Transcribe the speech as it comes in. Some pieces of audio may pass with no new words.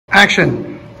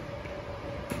Action.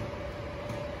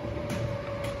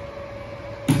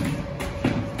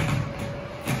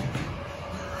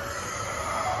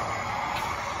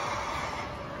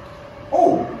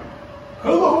 Oh,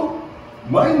 hello.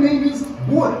 My name is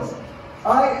Boris.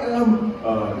 I am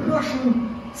a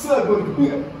Russian cyber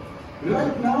bear.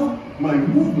 Right now, my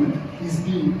movement is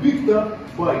being picked up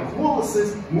by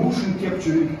Qualys's motion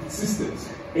capturing systems,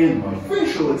 and my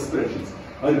facial expressions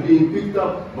are being picked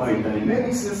up by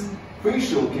Dynamics'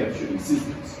 facial capturing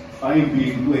systems. I am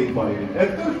being played by an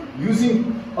actor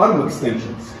using arm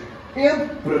extensions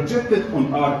and projected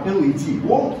on our LED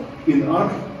wall in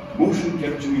our motion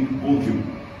capturing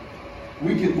volume.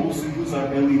 We can also use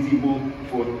our LED wall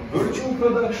for virtual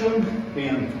production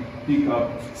and pick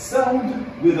up sound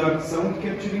with our sound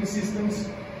capturing systems,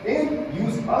 and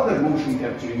use other motion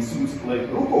capturing suits like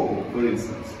Rococo, for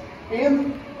instance,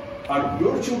 and our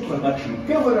virtual production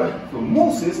camera from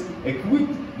Moses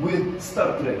equipped with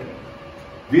Star Trek.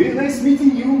 Very nice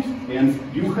meeting you, and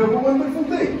you have a wonderful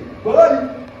day. Bye!